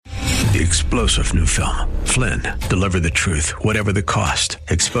the explosive new film, Flynn, Deliver the Truth, Whatever the Cost,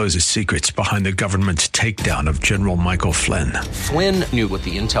 exposes secrets behind the government's takedown of General Michael Flynn. Flynn knew what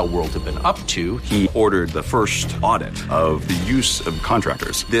the intel world had been up to. He ordered the first audit of the use of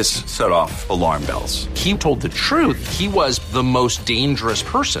contractors. This set off alarm bells. He told the truth. He was the most dangerous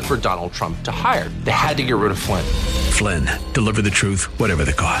person for Donald Trump to hire. They had to get rid of Flynn. Flynn, Deliver the Truth, Whatever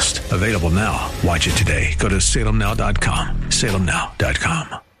the Cost. Available now. Watch it today. Go to salemnow.com.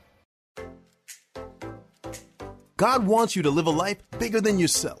 salemnow.com. God wants you to live a life bigger than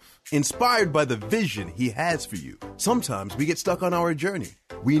yourself, inspired by the vision He has for you. Sometimes we get stuck on our journey.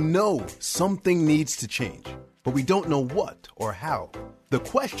 We know something needs to change, but we don't know what or how. The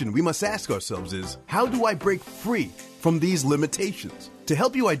question we must ask ourselves is, how do I break free from these limitations? To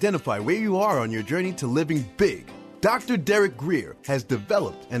help you identify where you are on your journey to living big, Dr. Derek Grier has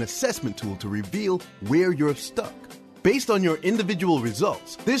developed an assessment tool to reveal where you're stuck. Based on your individual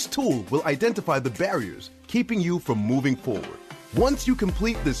results, this tool will identify the barriers keeping you from moving forward. Once you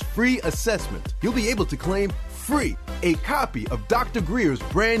complete this free assessment, you'll be able to claim free a copy of Dr. Grier's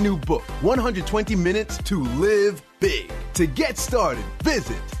brand new book, 120 Minutes to Live Big. To get started,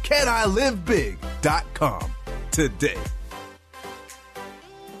 visit canilivebig.com today.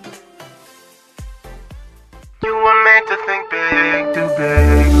 You were meant to think big, too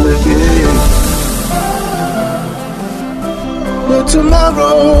big, live big. But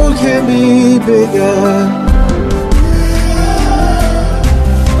tomorrow can be bigger.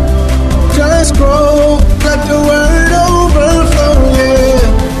 Just grow, let the word overflow,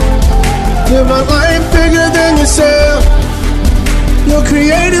 yeah. Live a life bigger than yourself. You're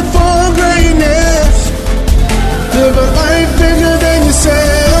created for greatness. Live a life bigger than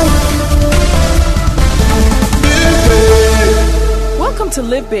yourself. Welcome to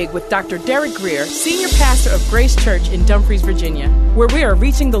Live Big with Dr. Derek Grier, Senior Pastor of Grace Church in Dumfries, Virginia, where we are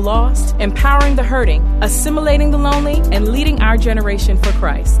reaching the lost, empowering the hurting, assimilating the lonely, and leading our generation for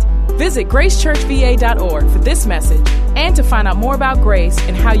Christ. Visit gracechurchva.org for this message and to find out more about grace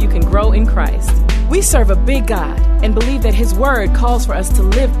and how you can grow in Christ. We serve a big God and believe that His Word calls for us to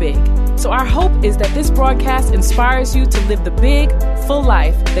live big. So our hope is that this broadcast inspires you to live the big, full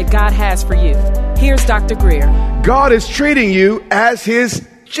life that God has for you. Here's Dr. Grier. God is treating you as His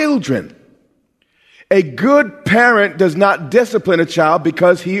children. A good parent does not discipline a child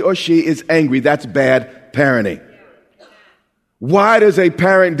because he or she is angry. That's bad parenting. Why does a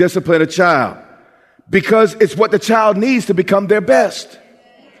parent discipline a child? Because it's what the child needs to become their best.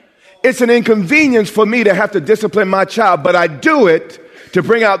 It's an inconvenience for me to have to discipline my child, but I do it to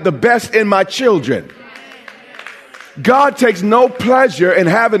bring out the best in my children. God takes no pleasure in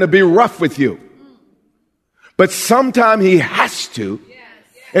having to be rough with you. But sometimes He has to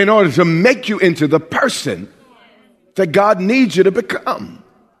in order to make you into the person that God needs you to become.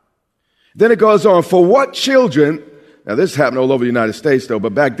 Then it goes on, for what children, now this happened all over the United States though,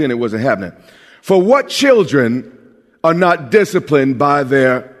 but back then it wasn't happening. For what children are not disciplined by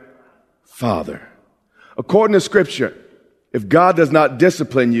their father? According to Scripture, if God does not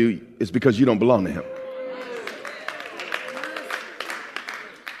discipline you, it's because you don't belong to Him.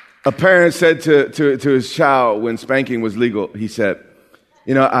 A parent said to his child when spanking was legal, he said,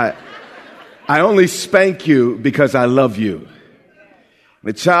 you know, I only spank you because I love you.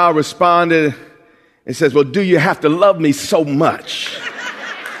 The child responded and says, well, do you have to love me so much?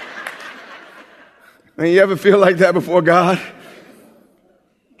 And you ever feel like that before God?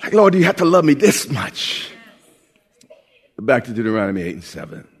 Like, Lord, do you have to love me this much? Back to Deuteronomy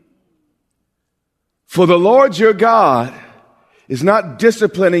 8:7. For the Lord your God is not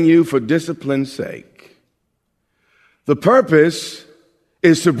disciplining you for discipline's sake. The purpose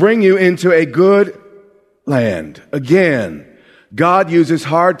is to bring you into a good land. Again, God uses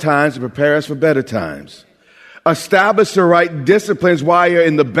hard times to prepare us for better times. Establish the right disciplines while you're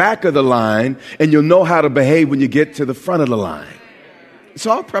in the back of the line, and you'll know how to behave when you get to the front of the line. It's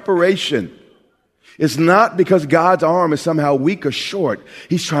all preparation. It's not because God's arm is somehow weak or short.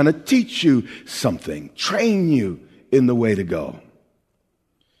 He's trying to teach you something, train you in the way to go.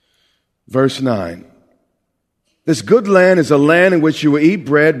 Verse 9. This good land is a land in which you will eat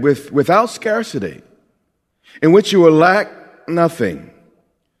bread without scarcity, in which you will lack nothing.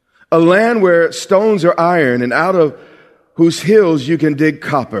 A land where stones are iron, and out of whose hills you can dig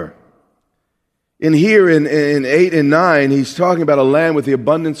copper. And here in 8 and 9, he's talking about a land with the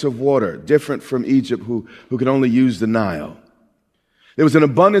abundance of water, different from Egypt, who could only use the Nile. There was an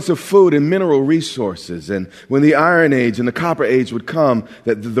abundance of food and mineral resources, and when the Iron Age and the Copper Age would come,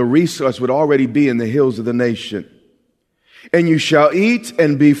 that the resource would already be in the hills of the nation. And you shall eat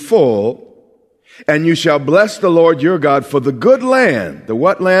and be full, And you shall bless the Lord your God for the good land. The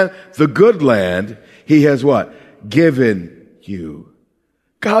what land? The good land he has what? Given you.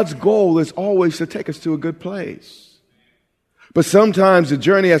 God's goal is always to take us to a good place. But sometimes the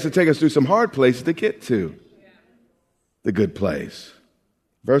journey has to take us through some hard places to get to the good place.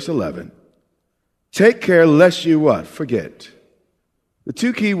 Verse 11. Take care lest you what? Forget. The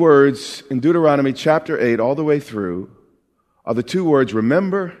two key words in Deuteronomy chapter 8 all the way through are the two words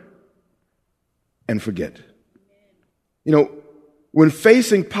remember and forget. You know, when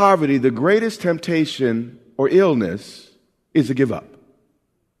facing poverty, the greatest temptation or illness is to give up.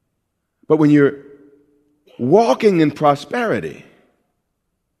 But when you're walking in prosperity,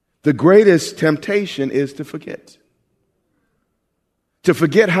 the greatest temptation is to forget. To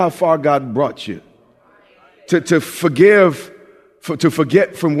forget how far God brought you. To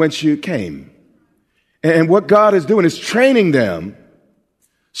forget from whence you came. And what God is doing is training them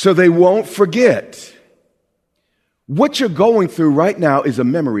so they won't forget. What you're going through right now is a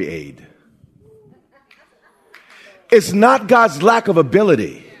memory aid. It's not God's lack of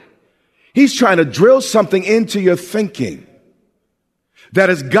ability. He's trying to drill something into your thinking. That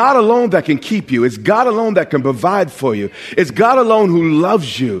it's God alone that can keep you. It's God alone that can provide for you. It's God alone who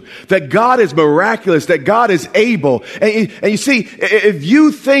loves you. That God is miraculous. That God is able. And you see, if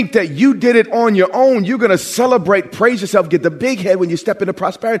you think that you did it on your own, you're going to celebrate, praise yourself, get the big head when you step into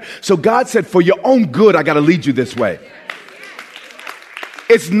prosperity. So God said, for your own good, I got to lead you this way.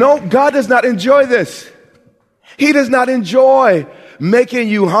 God does not enjoy this. He does not enjoy making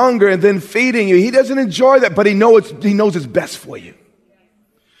you hunger and then feeding you. He doesn't enjoy that, but he knows it's best for you.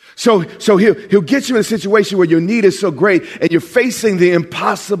 So he'll get you in a situation where your need is so great and you're facing the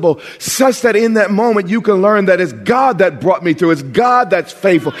impossible, such that in that moment you can learn that it's God that brought me through. It's God that's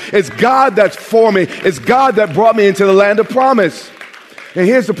faithful. It's God that's for me. It's God that brought me into the land of promise. And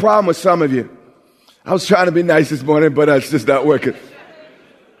here's the problem with some of you. I was trying to be nice this morning, but it's just not working.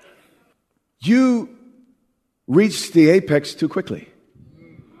 You reached the apex too quickly.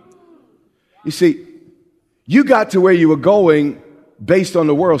 You see, you got to where you were going based on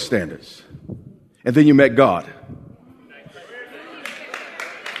the world standards. And then you met God.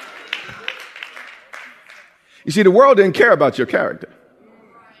 You see, the world didn't care about your character.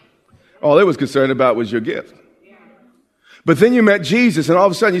 All it was concerned about was your gift. But then you met Jesus, and all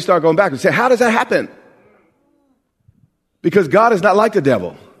of a sudden you start going back and say, how does that happen? Because God is not like the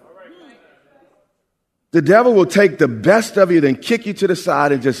devil. The devil will take the best of you, then kick you to the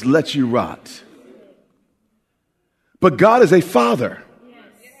side and just let you rot. But God is a father.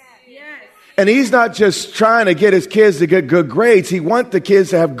 And he's not just trying to get his kids to get good grades. He wants the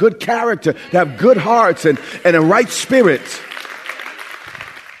kids to have good character, to have good hearts and a right spirit.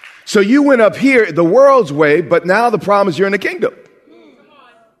 So you went up here the world's way, but now the problem is you're in the kingdom.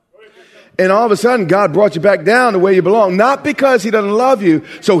 And all of a sudden, God brought you back down to where you belong. Not because he doesn't love you,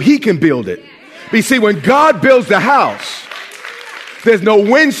 so he can build it. But you see, when God builds the house, there's no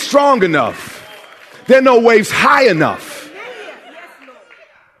wind strong enough. There are no waves high enough.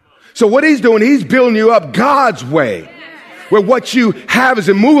 So what he's doing, he's building you up God's way, where what you have is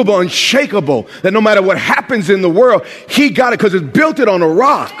immovable, unshakable, that no matter what happens in the world, he got it because it's built it on a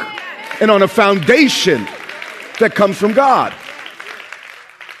rock and on a foundation that comes from God.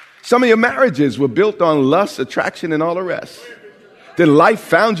 Some of your marriages were built on lust, attraction, and all the rest. Then life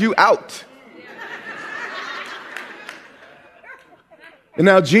found you out. And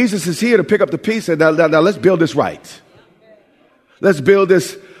now Jesus is here to pick up the piece and now let's build this right. Let's build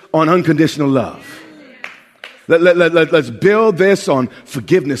this on unconditional love. Let's build this on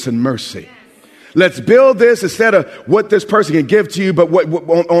forgiveness and mercy. Let's build this instead of what this person can give to you, but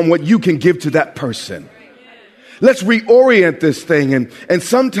on what you can give to that person. Let's reorient this thing. And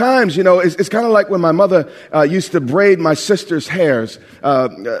sometimes, you know, it's kind of like when my mother used to braid my sister's heads.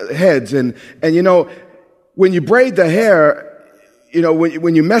 And you know, when you braid the hair, you know,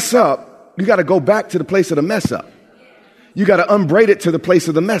 when you mess up, you got to go back to the place of the mess up. You got to unbraid it to the place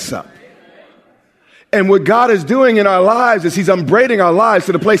of the mess up. And what God is doing in our lives is he's unbraiding our lives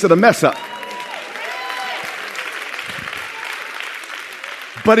to the place of the mess up.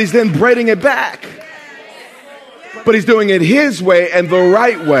 But he's then braiding it back. But he's doing it his way and the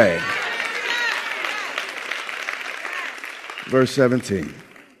right way. Verse 17.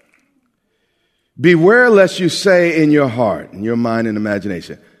 Beware lest you say in your heart, in your mind and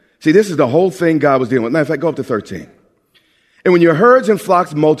imagination. See, this is the whole thing God was dealing with. Matter of fact, go up to 13. And when your herds and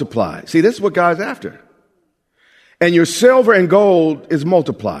flocks multiply. See, this is what God's after. And your silver and gold is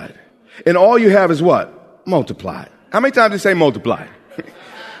multiplied. And all you have is what? Multiplied. How many times did he say multiplied?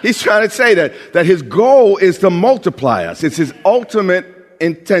 He's trying to say that his goal is to multiply us. It's his ultimate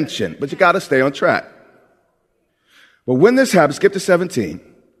intention, but you got to stay on track. But when this happens, skip to 17.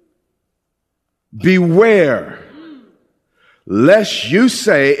 Beware, lest you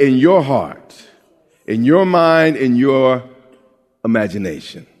say in your heart, in your mind, in your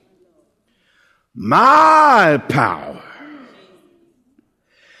imagination, my power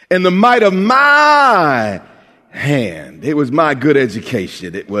and the might of my hand. It was my good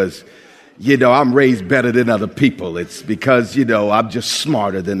education. It was, I'm raised better than other people. It's because, I'm just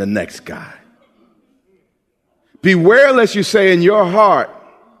smarter than the next guy. Beware lest you say in your heart,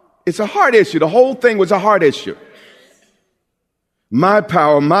 it's a heart issue. The whole thing was a heart issue. My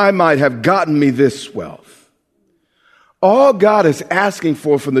power, my might have gotten me this wealth. All God is asking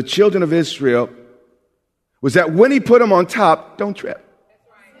for from the children of Israel was that when he put them on top, don't trip.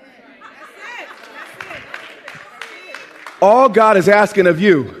 All God is asking of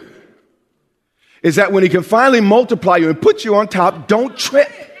you is that when he can finally multiply you and put you on top, don't trip.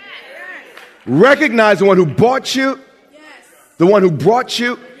 Recognize the one who bought you, the one who brought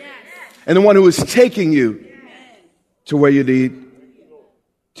you, and the one who is taking you to where you need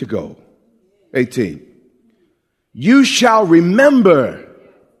to go. 18. You shall remember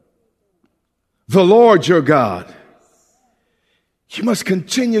the Lord your God. You must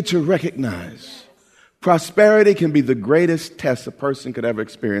continue to recognize prosperity can be the greatest test a person could ever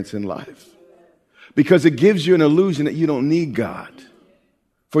experience in life because it gives you an illusion that you don't need God.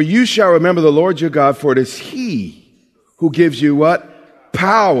 For you shall remember the Lord your God, for it is he who gives you what?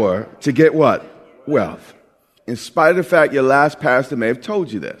 Power to get what? Wealth. In spite of the fact your last pastor may have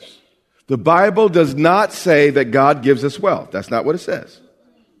told you this, the Bible does not say that God gives us wealth. That's not what it says.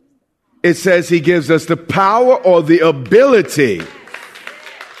 It says he gives us the power or the ability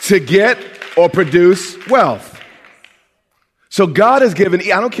to get or produce wealth. So God has given,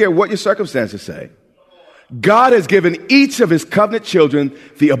 I don't care what your circumstances say, God has given each of his covenant children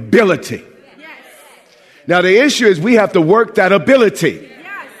the ability. Now the issue is we have to work that ability.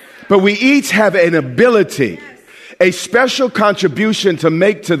 But we each have an ability, a special contribution to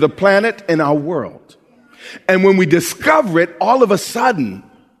make to the planet and our world. And when we discover it, all of a sudden,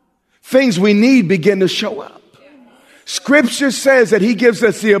 things we need begin to show up. Scripture says that he gives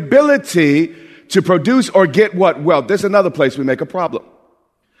us the ability to produce or get what? Wealth. There's another place we make a problem.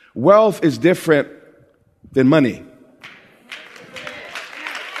 Wealth is different than money.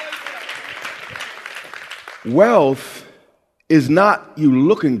 Wealth is not you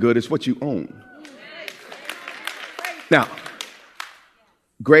looking good, it's what you own. Now,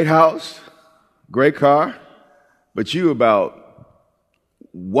 great house, great car, but you about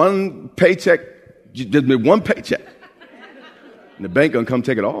one paycheck, just one paycheck, and the bank gonna come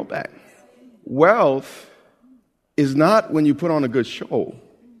take it all back. Wealth is not when you put on a good show.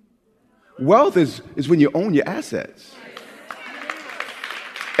 Wealth is when you own your assets.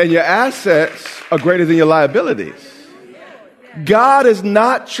 And your assets are greater than your liabilities. God is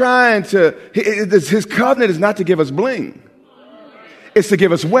not trying to, his covenant is not to give us bling. It's to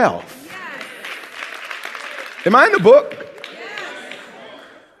give us wealth. Am I in the book?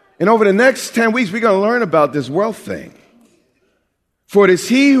 And over the next 10 weeks, we're going to learn about this wealth thing. For it is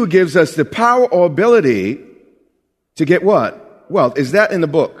he who gives us the power or ability to get what? Wealth. Is that in the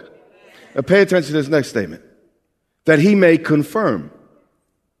book? Now pay attention to this next statement. That he may confirm,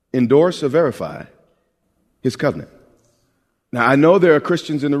 endorse, or verify his covenant. Now, I know there are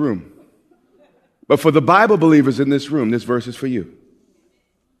Christians in the room, but for the Bible believers in this room, this verse is for you.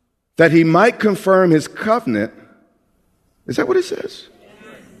 That he might confirm his covenant. Is that what it says?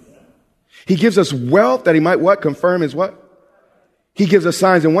 He gives us wealth that he might what? Confirm his what? He gives us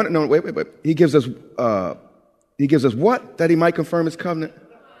signs and wonders. No, wait. He gives us what? That he might confirm his covenant.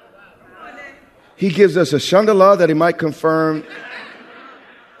 He gives us a shandala that he might confirm.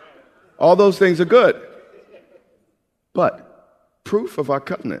 All those things are good. But proof of our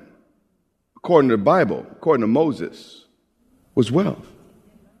covenant, according to the Bible, according to Moses, was wealth.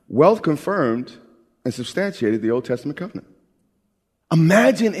 Wealth confirmed and substantiated the Old Testament covenant.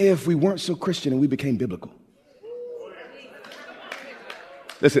 Imagine if we weren't so Christian and we became biblical.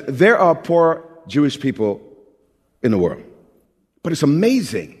 Listen, there are poor Jewish people in the world. But it's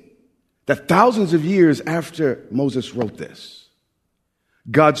amazing that thousands of years after Moses wrote this,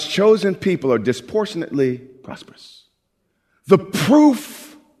 God's chosen people are disproportionately prosperous. The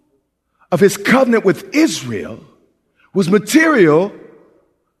proof of his covenant with Israel was material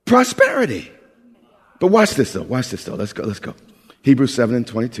prosperity. But watch this though. Let's go. Hebrews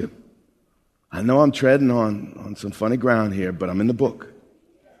 7:22. I know I'm treading on some funny ground here, but I'm in the book.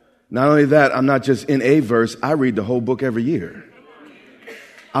 Not only that, I'm not just in a verse. I read the whole book every year.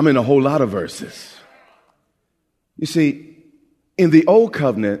 I'm in a whole lot of verses. You see, In the old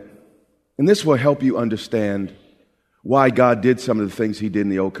covenant, and this will help you understand why God did some of the things he did in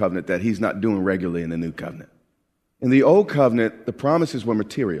the old covenant that he's not doing regularly in the new covenant. In the old covenant, the promises were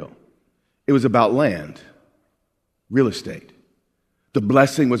material. It was about land, real estate. The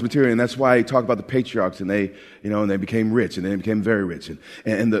blessing was material, and that's why he talked about the patriarchs, and they became rich, and they became very rich.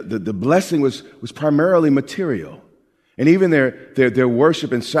 And the blessing was primarily material. And even their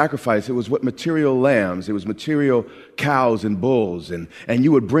worship and sacrifice, it was what material lambs, it was material cows and bulls, and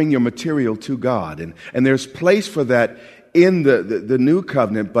you would bring your material to God. And there's place for that in the new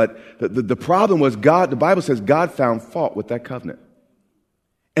covenant, but the problem was God, the Bible says God found fault with that covenant.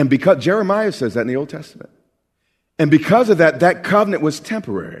 And because Jeremiah says that in the Old Testament. And because of that, that covenant was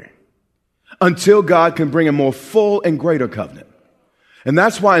temporary until God can bring a more full and greater covenant. And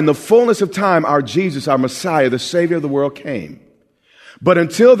that's why in the fullness of time, our Jesus, our Messiah, the Savior of the world came. But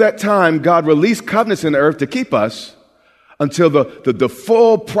until that time, God released covenants in the earth to keep us until the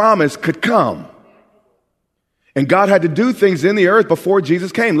full promise could come. And God had to do things in the earth before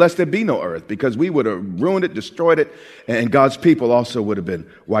Jesus came, lest there be no earth, because we would have ruined it, destroyed it, and God's people also would have been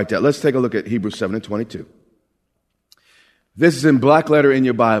wiped out. Let's take a look at Hebrews 7:22. This is in black letter in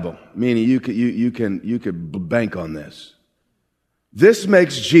your Bible, meaning you could bank on this. This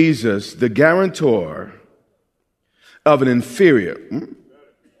makes Jesus the guarantor of an inferior,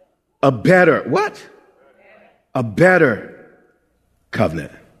 a better, what? A better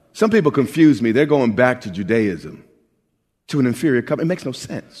covenant. Some people confuse me. They're going back to Judaism, to an inferior covenant. It makes no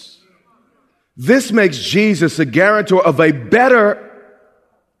sense. This makes Jesus a guarantor of a better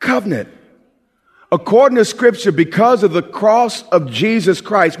covenant. According to Scripture, because of the cross of Jesus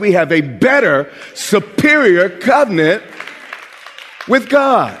Christ, we have a better, superior covenant with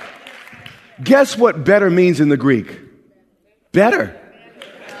God. Guess what better means in the Greek? Better.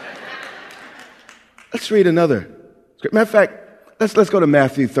 Let's read another. Matter of fact, let's go to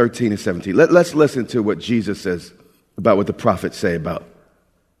Matthew 13 and 17. Let's listen to what Jesus says about what the prophets say about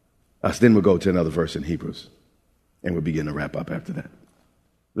us. Then we'll go to another verse in Hebrews, and we'll begin to wrap up after that.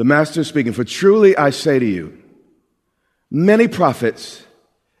 The Master is speaking, for truly I say to you, many prophets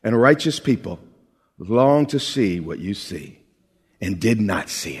and righteous people long to see what you see and did not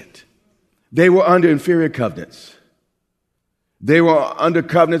see it. They were under inferior covenants. They were under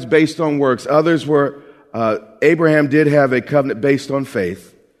covenants based on works. Others were, Abraham did have a covenant based on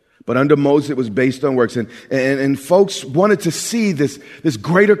faith, but under Moses it was based on works. And folks wanted to see this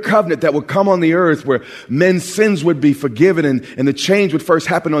greater covenant that would come on the earth where men's sins would be forgiven and the change would first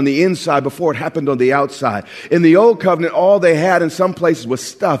happen on the inside before it happened on the outside. In the old covenant, all they had in some places was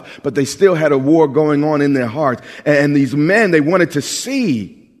stuff, but they still had a war going on in their hearts. And these men, they wanted to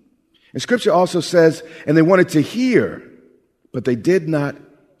see. And Scripture also says, and they wanted to hear, but they did not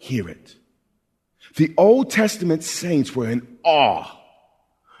hear it. The Old Testament saints were in awe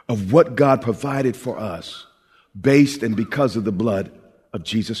of what God provided for us based and because of the blood of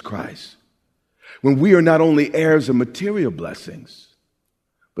Jesus Christ. When we are not only heirs of material blessings,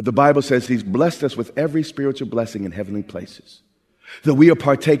 but the Bible says he's blessed us with every spiritual blessing in heavenly places, that we are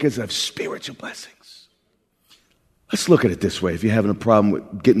partakers of spiritual blessings. Let's look at it this way if you're having a problem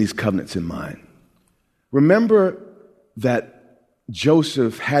with getting these covenants in mind. Remember that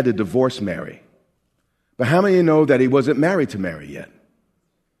Joseph had to divorce Mary. But how many of you know that he wasn't married to Mary yet?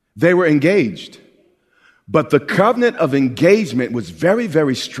 They were engaged. But the covenant of engagement was very,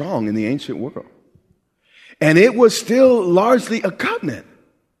 very strong in the ancient world. And it was still largely a covenant.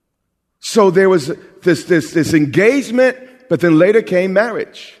 So there was this engagement, but then later came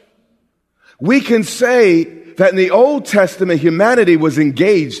marriage. We can say that in the Old Testament, humanity was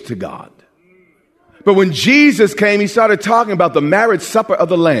engaged to God. But when Jesus came, he started talking about the marriage supper of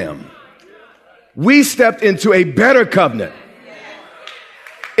the Lamb. We stepped into a better covenant.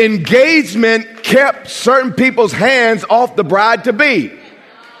 Engagement kept certain people's hands off the bride-to-be.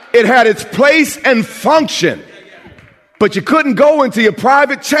 It had its place and function. But you couldn't go into your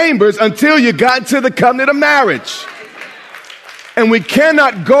private chambers until you got into the covenant of marriage. And we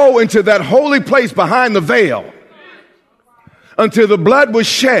cannot go into that holy place behind the veil until the blood was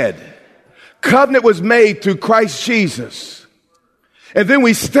shed. Covenant was made through Christ Jesus. And then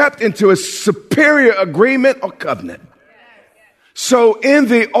we stepped into a superior agreement or covenant. So in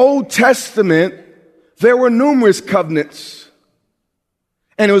the Old Testament, there were numerous covenants.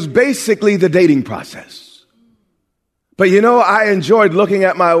 And it was basically the dating process. But you know, I enjoyed looking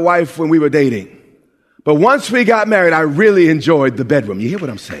at my wife when we were dating. But once we got married, I really enjoyed the bedroom. You hear what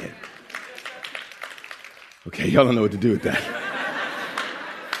I'm saying? Okay, y'all don't know what to do with that.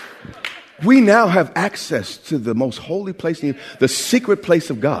 We now have access to the most holy place, the secret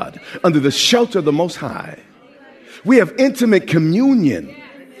place of God, under the shelter of the Most High. We have intimate communion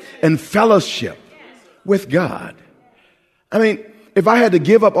and fellowship with God. I mean, if I had to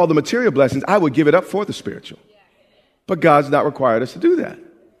give up all the material blessings, I would give it up for the spiritual. But God's not required us to do that.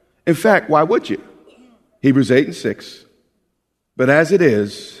 In fact, why would you? Hebrews 8:6. But as it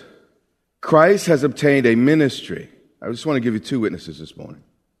is, Christ has obtained a ministry. I just want to give you two witnesses this morning.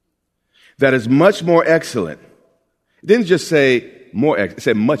 That is much more excellent. It didn't just say more, it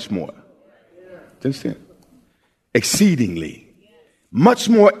said much more. Do you understand? Exceedingly. Much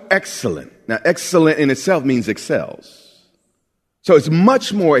more excellent. Now, excellent in itself means excels. So it's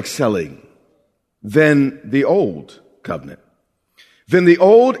much more excelling than the old covenant. Then the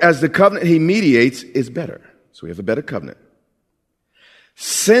old, as the covenant he mediates, is better. So we have a better covenant.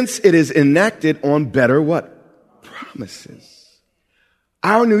 Since it is enacted on better what? Promises.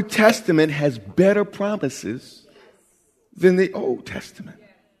 Our New Testament has better promises than the Old Testament.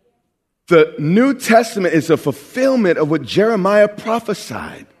 The New Testament is a fulfillment of what Jeremiah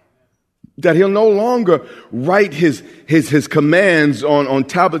prophesied, that he'll no longer write his commands on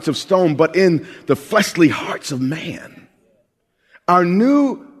tablets of stone, but in the fleshly hearts of man. Our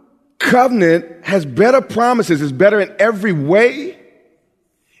new covenant has better promises. It's better in every way,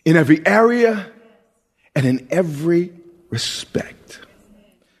 in every area, and in every respect.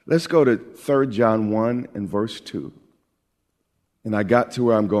 Let's go to 3 John 1 and verse 2. And I got to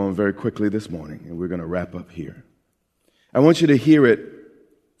where I'm going very quickly this morning, and we're going to wrap up here. I want you to hear it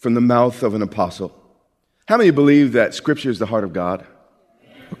from the mouth of an apostle. How many believe that Scripture is the heart of God?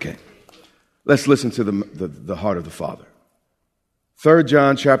 Okay. Let's listen to the heart of the Father. 3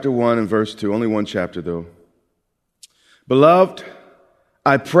 John chapter 1 and verse 2. Only one chapter, though. Beloved,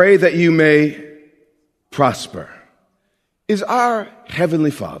 I pray that you may prosper. Is our Heavenly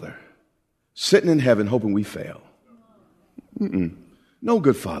Father sitting in heaven hoping we fail? No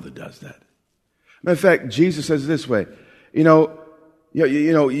good father does that. Matter of fact, Jesus says it this way, you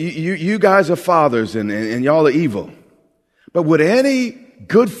guys are fathers and y'all are evil. But would any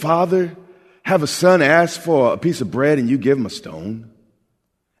good father have a son ask for a piece of bread and you give him a stone?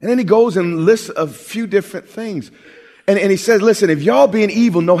 And then he goes and lists a few different things. And he says, listen, if y'all being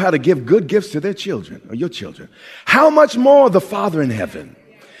evil know how to give good gifts to their children or your children, how much more the Father in heaven?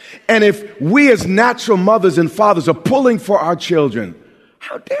 And if we as natural mothers and fathers are pulling for our children,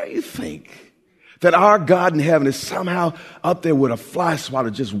 how dare you think that our God in heaven is somehow up there with a fly swatter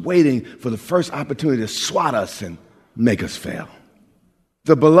just waiting for the first opportunity to swat us and make us fail?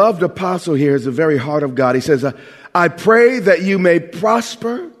 The beloved apostle here is the very heart of God. He says, I pray that you may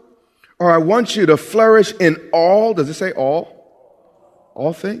prosper, or I want you to flourish in all, does it say all?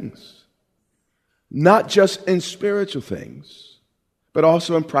 All things. Not just in spiritual things, but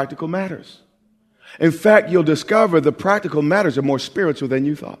also in practical matters. In fact, you'll discover the practical matters are more spiritual than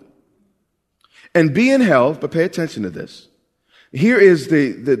you thought. And be in health, but pay attention to this. Here is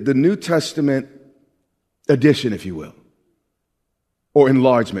the New Testament addition, if you will, or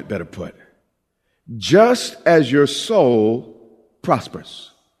enlargement, better put. Just as your soul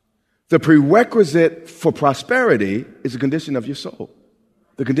prospers. The prerequisite for prosperity is the condition of your soul,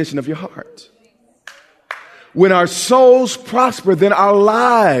 the condition of your heart. When our souls prosper, then our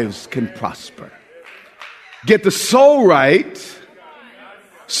lives can prosper. Get the soul right,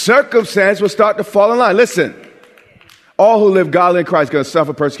 circumstance will start to fall in line. Listen, all who live godly in Christ are going to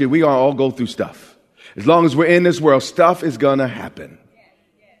suffer persecution. We're going to all go through stuff. As long as we're in this world, stuff is going to happen.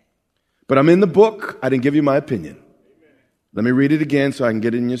 But I'm in the book. I didn't give you my opinion. Let me read it again so I can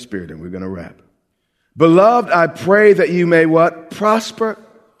get it in your spirit, and we're going to wrap. Beloved, I pray that you may what? Prosper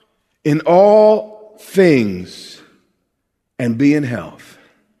in all things and be in health,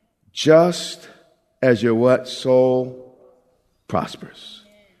 just as your what? Soul prospers.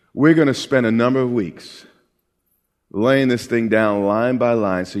 We're going to spend a number of weeks laying this thing down line by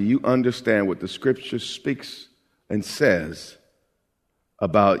line so you understand what the Scripture speaks and says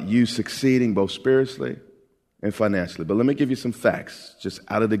about you succeeding both spiritually and financially. But let me give you some facts just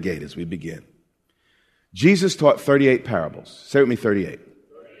out of the gate as we begin. Jesus taught 38 parables. Say with me, 38.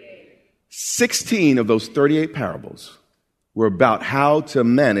 16 of those 38 parables were about how to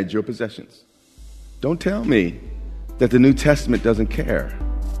manage your possessions. Don't tell me that the New Testament doesn't care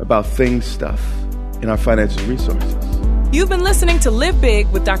about things, stuff, and our financial resources. You've been listening to Live Big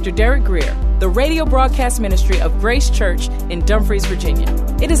with Dr. Derek Grier, the radio broadcast ministry of Grace Church in Dumfries, Virginia.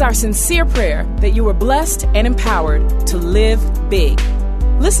 It is our sincere prayer that you are blessed and empowered to live big.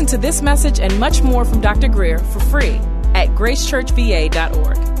 Listen to this message and much more from Dr. Grier for free at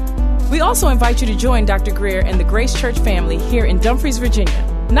gracechurchva.org. We also invite you to join Dr. Grier and the Grace Church family here in Dumfries,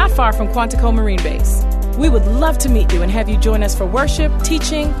 Virginia, not far from Quantico Marine Base. We would love to meet you and have you join us for worship,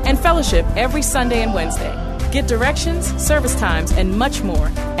 teaching, and fellowship every Sunday and Wednesday. Get directions, service times, and much more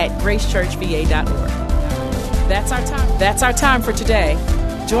at gracechurchva.org. That's our time for today.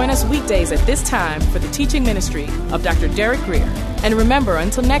 Join us weekdays at this time for the teaching ministry of Dr. Derek Grier. And remember,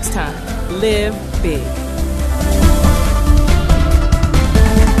 until next time, live big.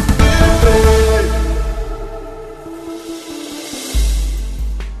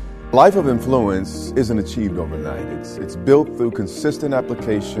 Life of influence isn't achieved overnight. It's built through consistent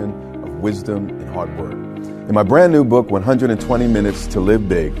application of wisdom and hard work. In my brand new book, 120 Minutes to Live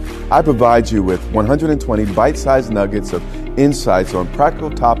Big, I provide you with 120 bite-sized nuggets of insights on practical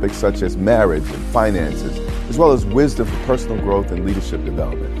topics such as marriage and finances, as well as wisdom for personal growth and leadership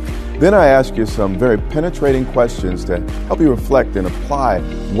development. Then I ask you some very penetrating questions to help you reflect and apply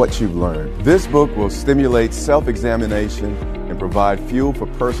what you've learned. This book will stimulate self-examination and provide fuel for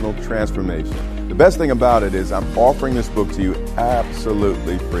personal transformation. The best thing about it is I'm offering this book to you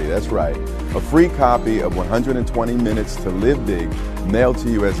absolutely free. That's right, a free copy of 120 Minutes to Live Big mailed to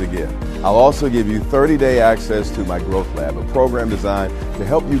you as a gift. I'll also give you 30-day access to my Growth Lab, a program designed to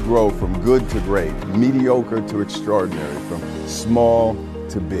help you grow from good to great, mediocre to extraordinary, from small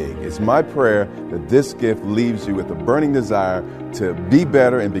to big. It's my prayer that this gift leaves you with a burning desire to be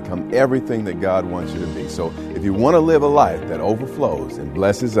better and become everything that God wants you to be. So if you want to live a life that overflows and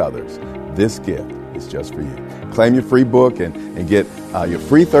blesses others, this gift is just for you. Claim your free book and get your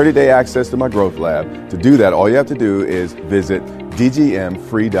free 30-day access to my Growth Lab. To do that, all you have to do is visit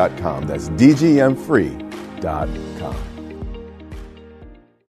dgmfree.com. That's dgmfree.com.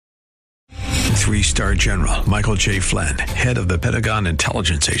 3-star General Michael J. Flynn, head of the Pentagon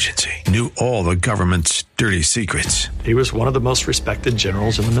Intelligence Agency, knew all the government's dirty secrets. He was one of the most respected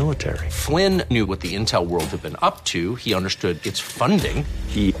generals in the military. Flynn knew what the intel world had been up to. He understood its funding.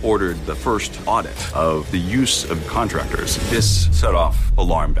 He ordered the first audit of the use of contractors. This set off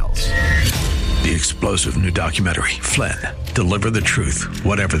alarm bells. The explosive new documentary, Flynn, Deliver the Truth,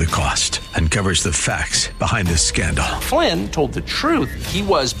 Whatever the Cost, uncovers the facts behind this scandal. Flynn told the truth. He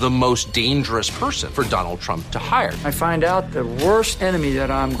was the most dangerous person for Donald Trump to hire. I find out the worst enemy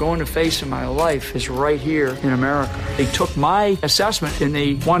that I'm going to face in my life is right here in America. They took my assessment and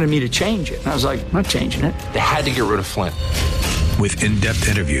they wanted me to change it. And I was like, I'm not changing it. They had to get rid of Flynn. With in-depth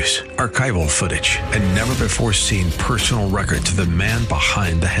interviews, archival footage, and never-before-seen personal records of the man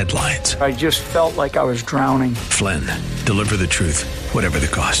behind the headlines. I just felt like I was drowning. Flynn, Deliver the Truth, Whatever the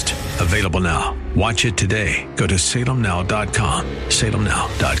Cost. Available now. Watch it today. Go to salemnow.com.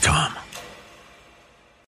 salemnow.com.